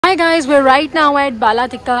Hi guys, we're right now at Bala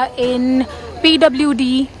Tikka in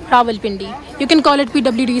PWD Rawalpindi. You can call it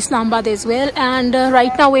PWD Islamabad as well. And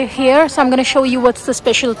right now we're here, so I'm going to show you what's the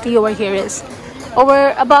specialty over here is.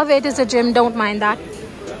 Over above it is a gym, don't mind that.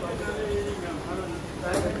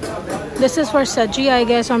 This is for Saji, I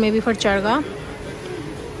guess, or maybe for Charga.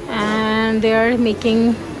 And they're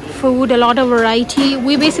making food, a lot of variety.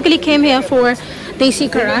 We basically came here for Desi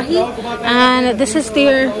karahi, and this is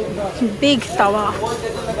their big tawa.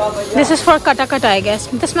 This is for kata kata, I guess.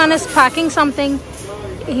 This man is packing something.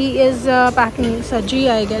 He is packing saji,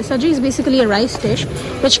 I guess. Saji is basically a rice dish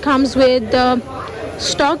which comes with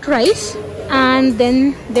stocked rice, and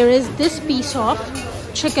then there is this piece of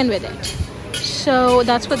chicken with it. So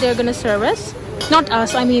that's what they're gonna serve us. Not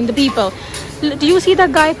us, I mean the people. Do you see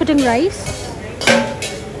that guy putting rice?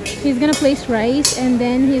 He's gonna place rice and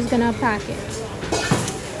then he's gonna pack it.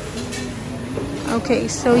 Okay,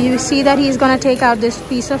 so you see that he's gonna take out this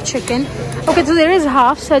piece of chicken. Okay, so there is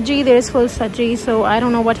half saji, there is full saji. So I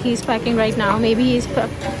don't know what he's packing right now. Maybe he's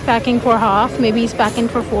packing for half, maybe he's packing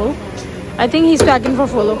for full. I think he's packing for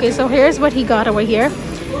full. Okay, so here's what he got over here.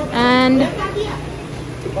 And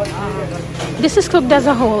this is cooked as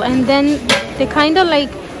a whole, and then they kind of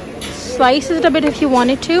like slice it a bit if you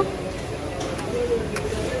wanted to.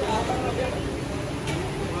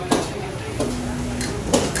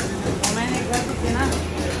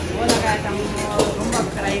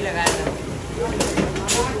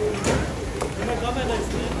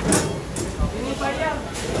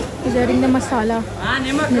 He's adding the masala.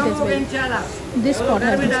 This pot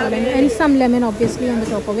has masala and some lemon obviously on the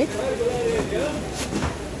top of it.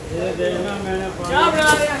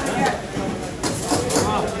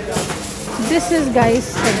 This is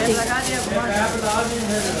guys sabji.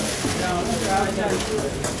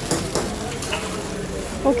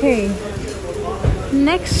 Okay.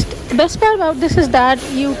 Next, the best part about this is that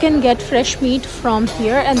you can get fresh meat from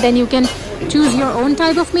here, and then you can choose your own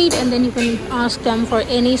type of meat, and then you can ask them for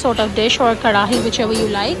any sort of dish or karahi, whichever you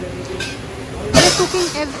like.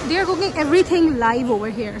 They are cooking everything live over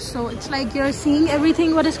here, so it's like you're seeing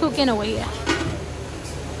everything what is cooking over here.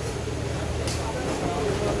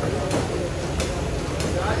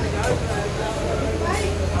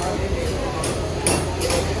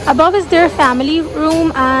 Above is their family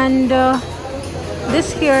room, and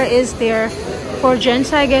this here is their for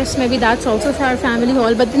gents, I guess. Maybe that's also our family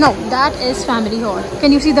hall, but no, that is family hall.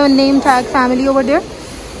 Can you see the name tag family over there?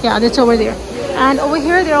 Yeah, that's over there. And over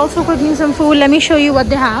here they're also cooking some food. Let me show you what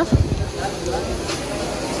they have.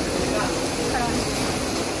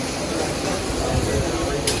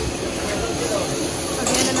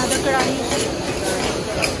 Again, another karahi.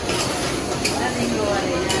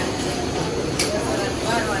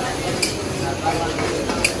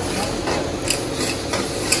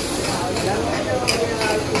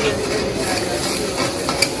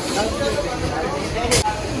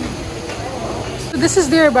 So this is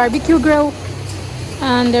their barbecue grill,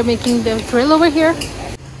 and they're making the grill over here.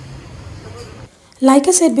 Like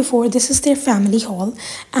I said before, this is their family hall,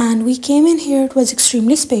 and we came in here. It was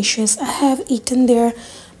extremely spacious. I have eaten their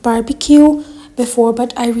barbecue before,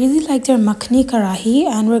 but I really like their makhani karahi,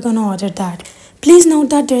 and we're gonna order that. Please note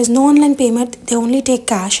that there is no online payment, they only take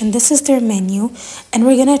cash, and this is their menu, and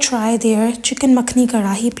we're gonna try their chicken makhani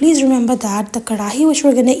karahi. Please remember that the karahi which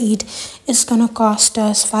we're gonna eat is gonna cost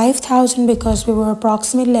us 5,000 because we were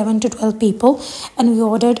approximately 11 to 12 people, and we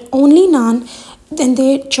ordered only naan. Then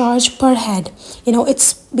they charge per head. You know,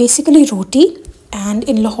 it's basically roti, and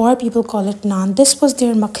in Lahore people call it naan. This was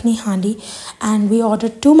their makhani handi, and we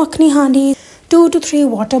ordered 2 makhani handi, 2 to 3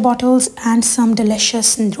 water bottles, and some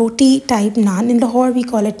delicious roti type naan. In Lahore we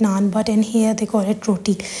call it naan, but in here they call it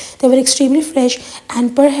roti. They were extremely fresh,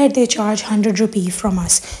 and per head they charge 100 rupee from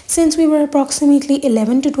us. Since we were approximately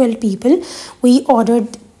 11 to 12 people, we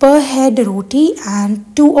ordered per head roti and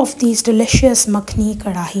 2 of these delicious makhani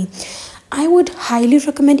karahi. I would highly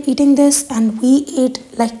recommend eating this, and we ate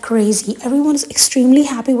like crazy. Everyone is extremely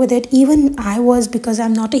happy with it. Even I was, because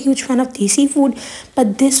I'm not a huge fan of Desi food,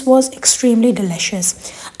 but this was extremely delicious.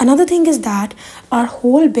 Another thing is that our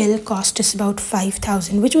whole bill cost us about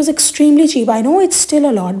 5,000, which was extremely cheap. I know it's still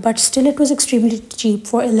a lot, but still it was extremely cheap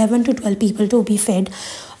for 11 to 12 people to be fed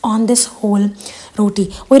on this whole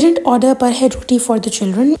roti. We didn't order per head roti for the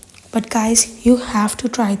children, but guys, you have to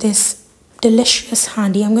try this delicious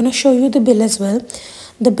handi. I'm going to show you the bill as well.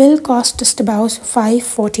 The bill cost just about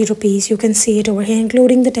 540 rupees. You can see it over here,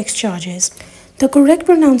 including the tax charges. The correct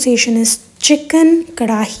pronunciation is chicken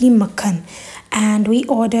karahi makhan, and we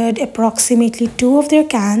ordered approximately 2 of their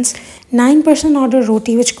cans. 9% ordered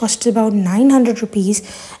roti, which cost about 900 rupees,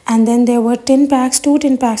 and then there were 10 packs, 2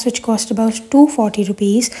 tin packs, which cost about 240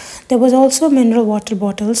 rupees. There was also mineral water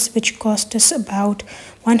bottles, which cost us about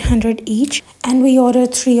 100 each, and we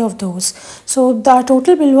ordered 3 of those. So the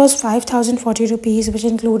total bill was 5040 rupees, which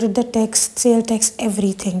included the tax, sale tax,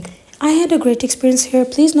 everything. I had a great experience here.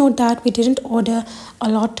 Please note that we didn't order a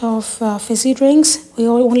lot of fizzy drinks. We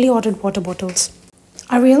only ordered water bottles.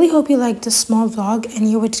 I really hope you liked this small vlog and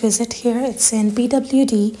you would visit here. It's in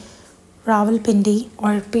PWD, Rawalpindi,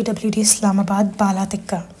 or PWD Islamabad, Bala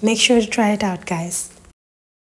Tikka. Make sure to try it out, guys.